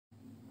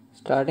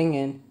Starting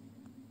in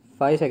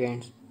 5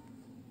 seconds.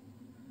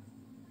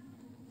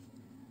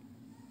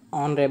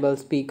 Honorable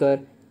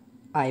Speaker,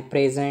 I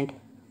present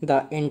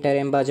the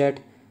interim budget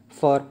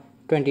for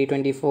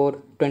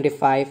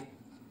 2024-25.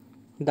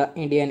 The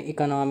Indian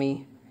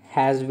economy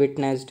has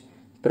witnessed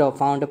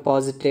profound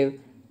positive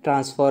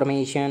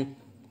transformation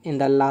in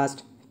the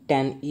last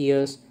 10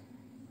 years.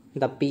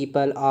 The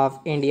people of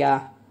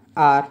India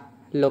are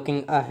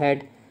looking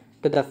ahead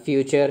to the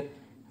future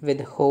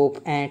with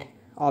hope and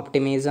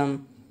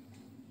optimism.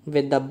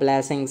 With the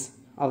blessings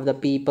of the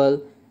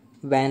people,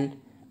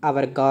 when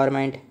our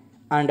government,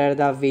 under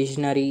the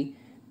visionary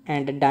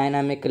and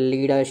dynamic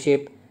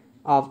leadership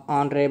of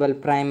Honorable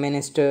Prime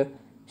Minister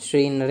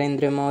Shri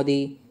Narendra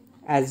Modi,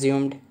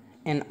 assumed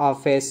in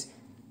office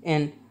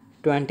in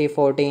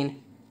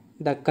 2014,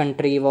 the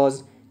country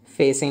was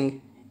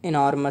facing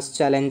enormous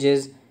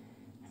challenges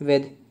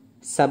with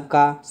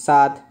Sabka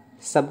Saath,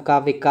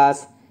 Sabka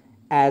Vikas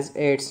as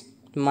its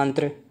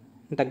mantra.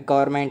 The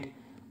government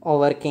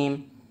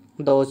overcame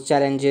those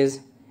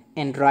challenges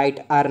in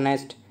right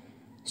earnest.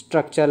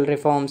 Structural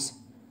reforms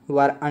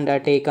were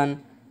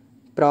undertaken,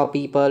 pro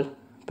people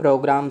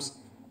programs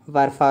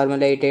were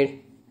formulated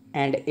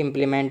and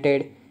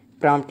implemented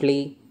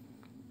promptly,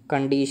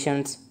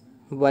 conditions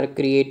were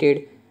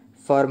created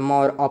for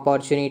more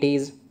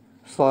opportunities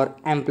for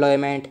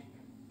employment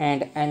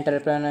and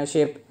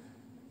entrepreneurship.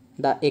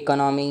 The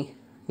economy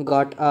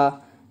got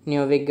a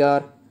new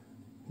vigor.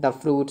 The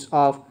fruits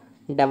of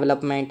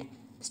development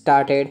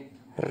started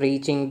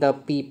reaching the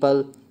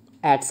people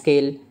at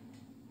scale.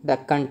 The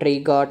country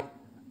got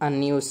a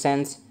new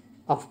sense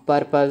of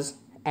purpose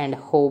and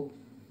hope.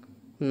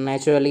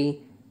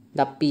 Naturally,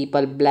 the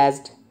people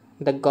blessed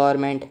the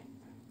government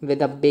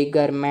with a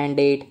bigger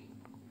mandate.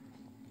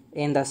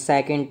 In the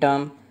second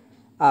term,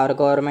 our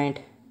government,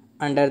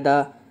 under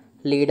the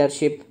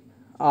leadership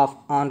of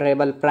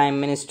Honorable Prime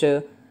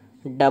Minister,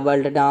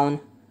 doubled down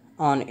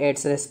on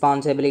its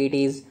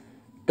responsibilities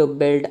to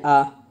build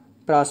a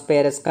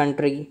prosperous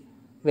country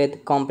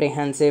with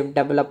comprehensive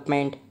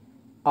development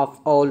of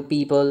all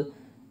people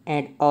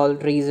and all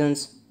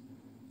regions.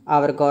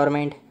 Our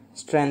government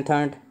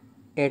strengthened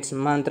its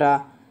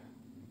mantra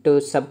to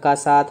Sabka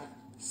Saath,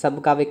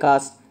 Sabka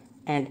Vikas,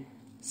 and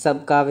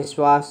Sabka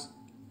Vishwas.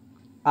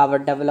 Our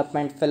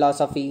development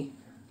philosophy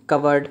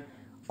covered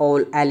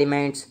all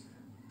elements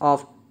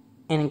of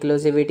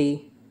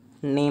inclusivity,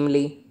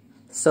 namely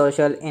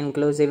social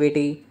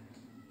inclusivity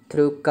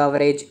through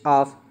coverage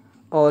of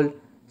all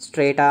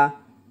strata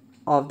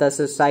of the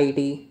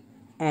society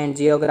and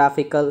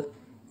geographical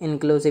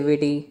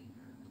inclusivity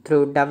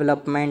through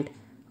development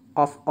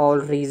of all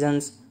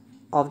regions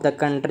of the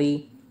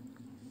country.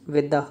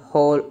 With the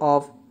whole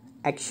of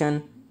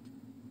action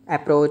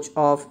approach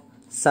of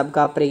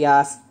Sabka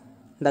Prayas,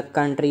 the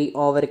country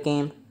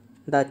overcame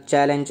the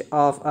challenge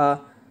of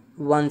a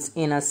once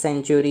in a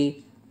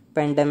century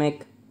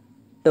pandemic,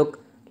 took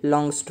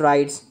long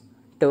strides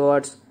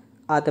towards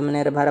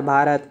Atmanirbhar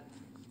Bharat,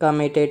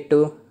 committed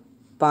to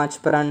Panch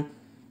Pran,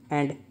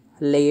 and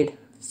laid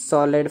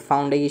solid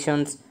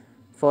foundations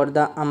for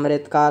the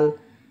Amrit Kal.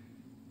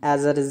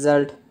 As a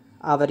result,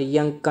 our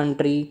young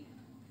country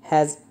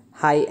has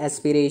high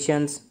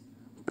aspirations,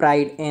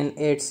 pride in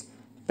its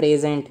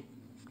present,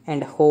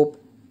 and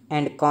hope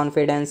and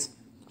confidence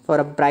for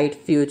a bright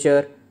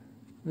future.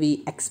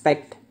 We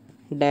expect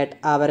that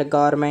our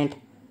government,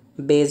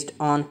 based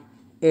on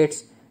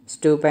its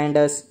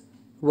stupendous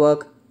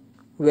work,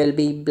 will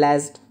be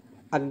blessed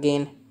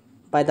again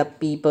by the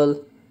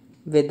people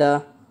with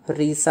a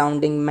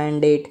resounding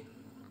mandate.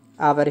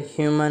 Our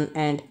human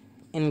and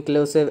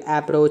inclusive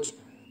approach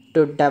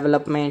to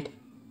development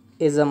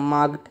is a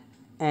marked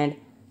and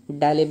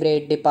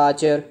deliberate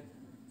departure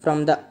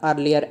from the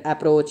earlier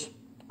approach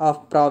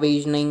of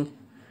provisioning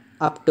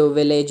up to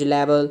village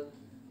level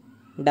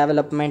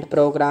development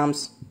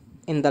programs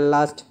in the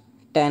last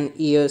 10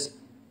 years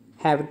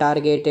have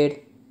targeted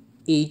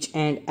each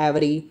and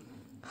every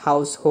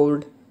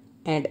household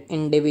and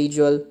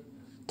individual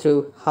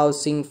through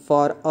housing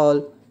for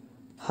all,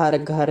 Har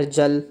Ghar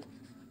Jal,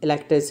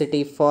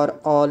 electricity for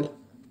all,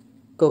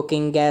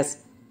 cooking gas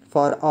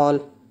for all,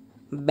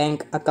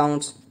 bank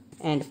accounts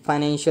and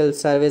financial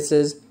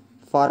services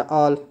for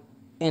all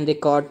in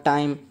record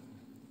time.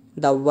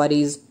 The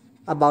worries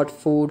about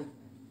food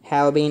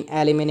have been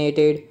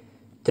eliminated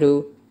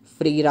through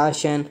free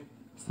ration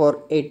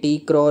for 80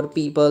 crore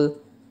people,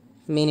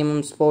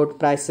 minimum support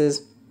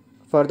prices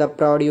for the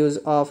produce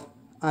of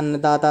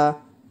Annadata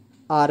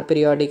are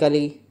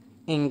periodically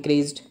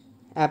increased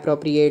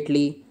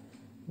appropriately.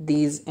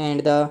 These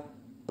and the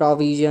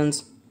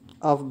provisions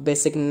of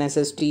basic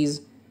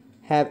necessities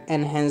have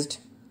enhanced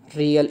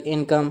real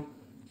income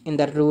in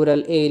the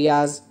rural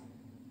areas.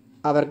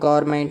 Our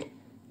government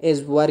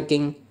is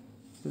working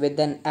with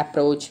an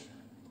approach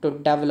to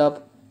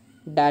develop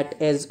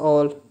that is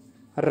all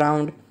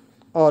round,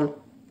 all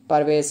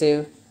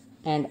pervasive,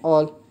 and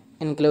all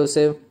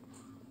inclusive.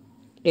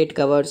 It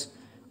covers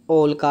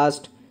all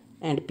caste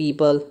and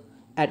people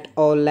at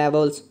all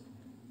levels.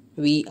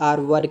 We are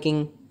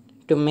working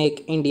to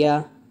make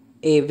India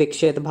a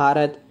Vikshit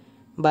Bharat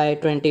by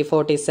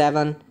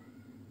 2047.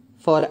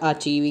 For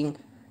achieving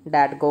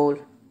that goal,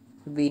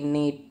 we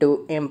need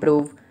to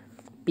improve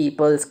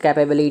people's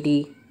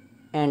capability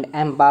and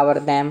empower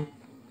them.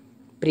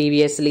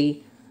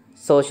 Previously,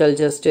 social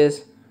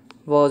justice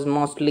was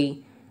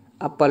mostly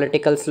a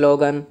political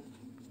slogan.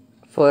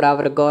 For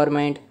our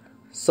government,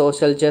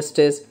 social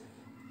justice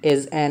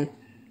is an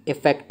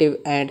effective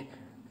and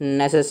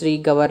necessary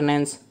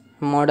governance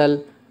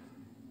model.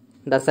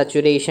 The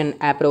saturation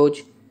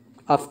approach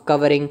of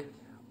covering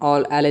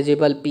all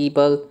eligible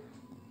people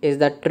is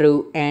the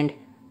true and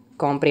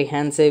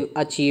comprehensive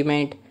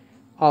achievement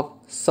of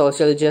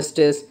social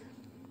justice.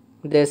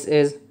 This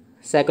is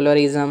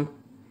secularism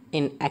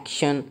in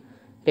action,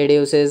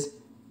 reduces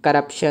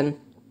corruption,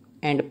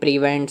 and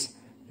prevents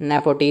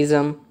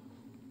nepotism.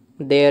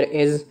 There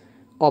is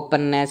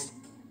openness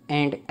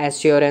and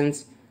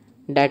assurance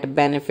that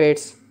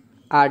benefits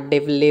are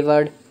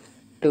delivered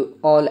to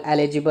all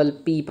eligible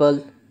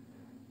people.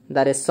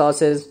 The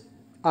resources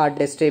are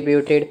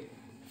distributed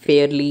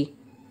fairly.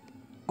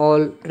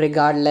 All,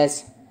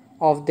 regardless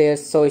of their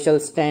social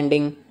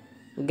standing,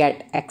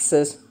 get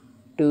access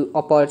to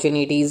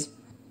opportunities.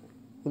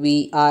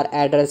 We are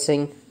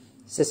addressing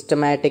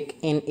systematic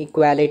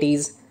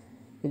inequalities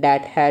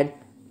that had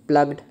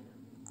plagued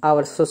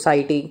our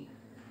society.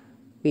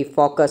 We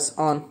focus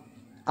on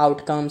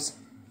outcomes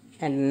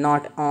and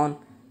not on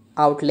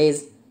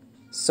outlays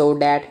so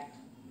that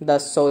the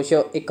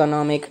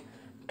socio-economic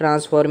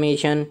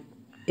transformation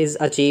is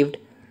achieved.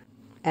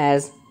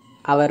 As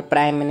our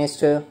Prime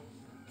Minister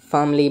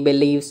firmly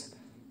believes,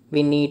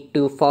 we need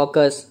to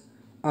focus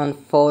on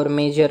four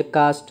major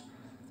castes.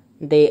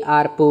 They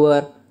are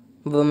poor,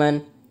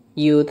 women,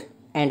 youth,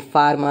 and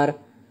farmer.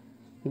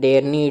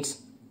 Their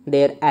needs,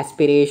 their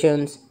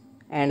aspirations,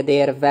 and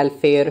their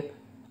welfare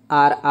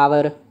are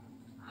our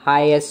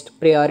highest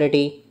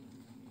priority.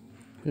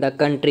 The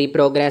country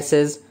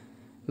progresses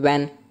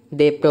when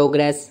they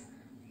progress.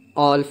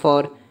 All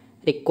four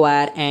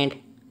require and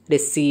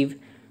receive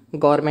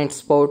government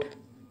support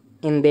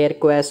in their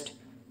quest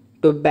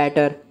to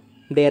better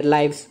their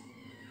lives.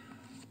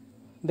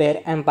 Their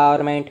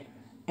empowerment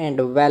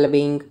and well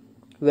being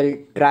will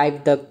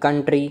drive the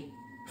country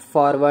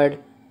forward.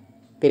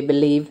 We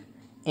believe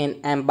in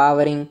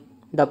empowering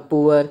the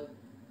poor.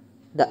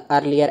 The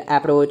earlier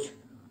approach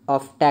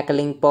of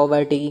tackling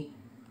poverty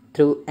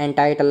through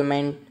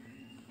entitlement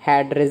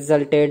had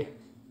resulted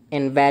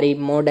in very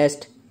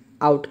modest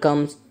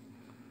outcomes.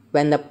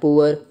 When the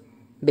poor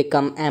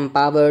become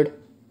empowered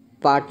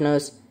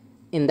partners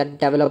in the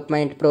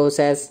development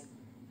process,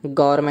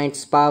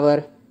 government's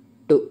power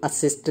to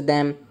assist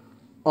them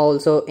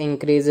also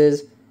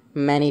increases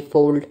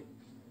manifold.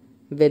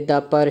 With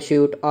the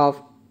pursuit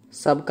of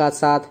Sabka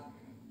Saath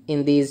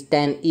in these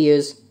 10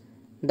 years,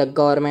 the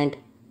government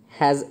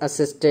has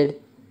assisted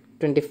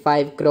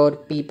 25 crore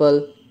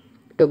people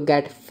to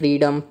get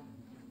freedom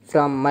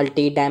from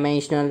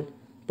multidimensional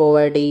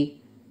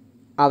poverty.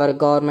 Our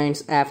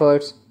government's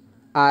efforts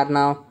are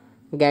now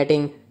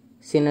getting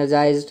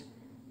synergized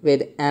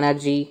with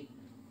energy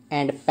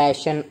and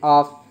passion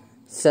of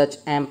such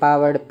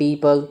empowered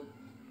people.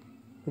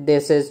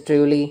 This is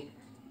truly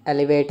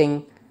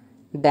elevating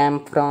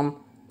them from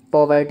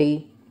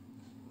poverty.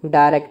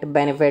 Direct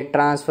benefit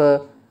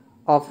transfer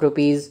of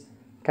rupees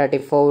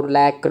 34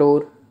 lakh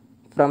crore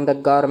from the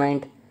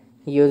government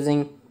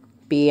using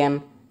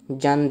PM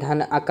Jan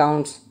Dhan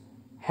accounts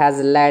has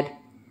led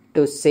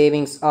to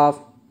savings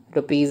of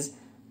rupees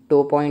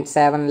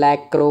 2.7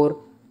 lakh crore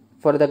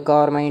for the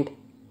government.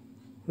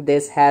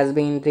 This has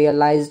been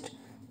realized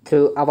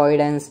through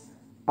avoidance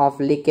of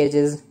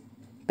leakages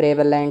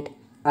prevalent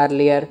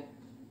earlier.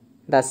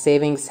 The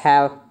savings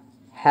have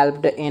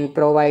helped in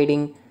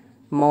providing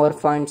more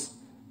funds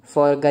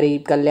for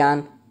Garib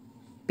Kalyan.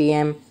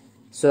 PM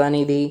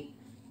Swanidhi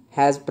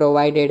has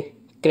provided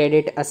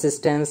credit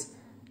assistance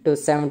to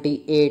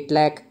 78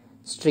 lakh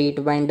street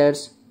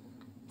vendors.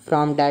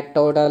 From that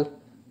total,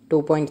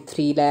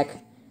 2.3 lakh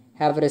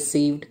have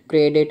received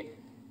credit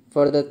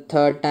for the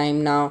third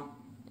time now.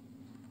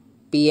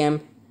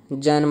 PM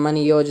Jan Man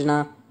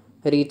Yojana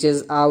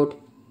reaches out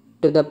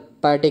to the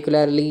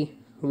particularly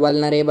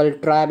vulnerable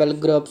tribal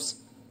groups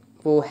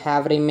who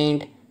have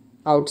remained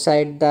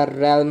outside the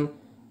realm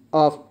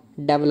of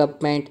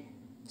development.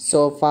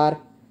 So far,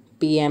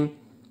 PM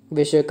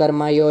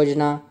Vishwakarma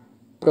Yojana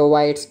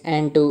provides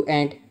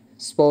end-to-end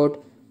support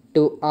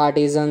to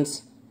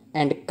artisans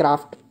and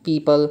craft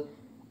people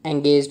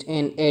engaged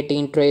in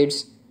 18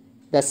 trades.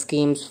 The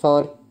schemes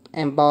for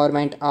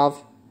empowerment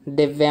of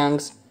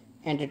Divyangs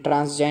and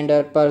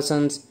transgender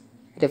persons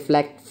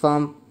reflect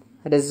firm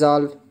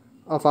resolve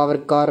of our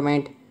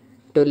government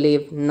to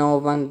leave no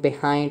one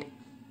behind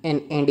in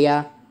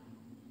India.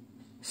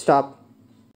 Stop.